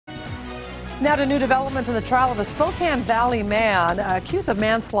Now to new developments in the trial of a Spokane Valley man accused of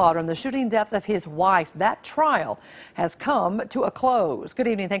manslaughter in the shooting death of his wife. That trial has come to a close. Good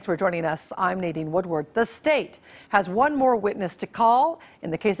evening. Thanks for joining us. I'm Nadine Woodward. The state has one more witness to call in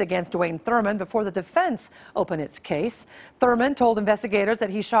the case against Dwayne Thurman before the defense opened its case. Thurman told investigators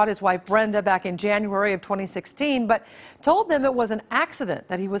that he shot his wife Brenda back in January of 2016, but told them it was an accident,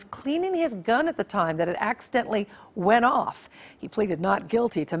 that he was cleaning his gun at the time, that it accidentally went off. He pleaded not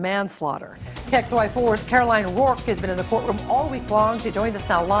guilty to manslaughter. KXLY4's Caroline Rourke has been in the courtroom all week long. She joins us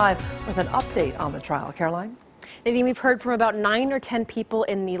now live with an update on the trial. Caroline? Nadine, we've heard from about 9 or 10 people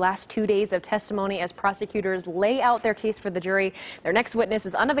in the last 2 days of testimony as prosecutors lay out their case for the jury. Their next witness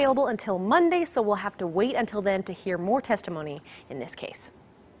is unavailable until Monday, so we'll have to wait until then to hear more testimony in this case.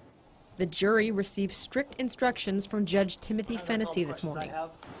 The jury received strict instructions from Judge Timothy Fennessy this morning.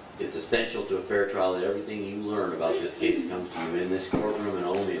 It's essential to a fair trial that everything you learn about this case comes to you in this courtroom and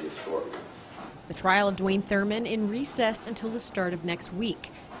only in this courtroom. The trial of Dwayne Thurman in recess until the start of next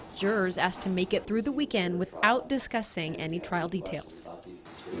week. Jurors asked to make it through the weekend without discussing any trial details.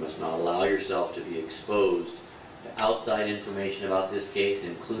 You must not allow yourself to be exposed to outside information about this case,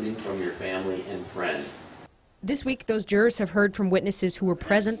 including from your family and friends. This week, those jurors have heard from witnesses who were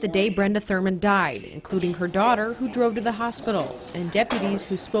present the day Brenda Thurman died, including her daughter, who drove to the hospital, and deputies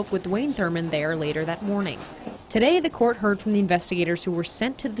who spoke with Dwayne Thurman there later that morning. Today, the court heard from the investigators who were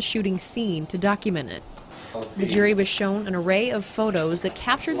sent to the shooting scene to document it. The jury was shown an array of photos that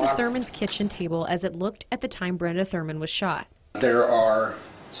captured the Thurman's kitchen table as it looked at the time Brenda Thurman was shot. There are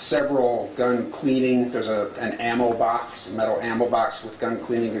several gun cleaning. There's an ammo box, a metal ammo box with gun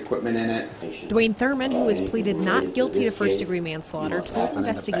cleaning equipment in it. Dwayne Thurman, who has pleaded not guilty to first-degree manslaughter, told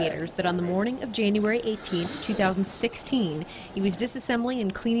investigators that on the morning of January 18, 2016, he was disassembling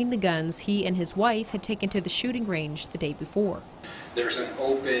and cleaning the guns he and his wife had taken to the shooting range the day before. There's an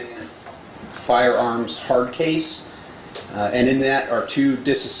open firearms hard case, and in that are two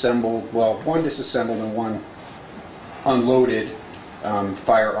disassembled, well, one disassembled and one unloaded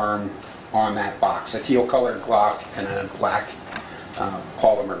firearm on that box, a teal-colored Glock and a black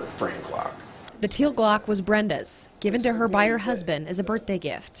polymer frame Glock. The teal Glock was Brenda's, given to her by her husband as a birthday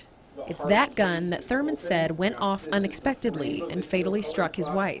gift. It's that gun that Thurman said went off unexpectedly and fatally struck his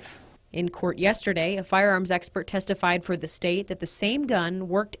wife. In court yesterday, a firearms expert testified for the state that the same gun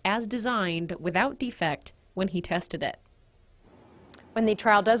worked as designed without defect when he tested it. When the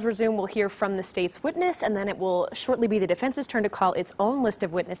trial does resume, we'll hear from the state's witness, and then it will shortly be the defense's turn to call its own list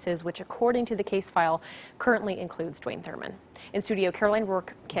of witnesses, which, according to the case file, currently includes Dwayne Thurman. In studio, Caroline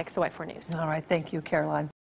Rourke, KXLY4 News. All right, thank you, Caroline.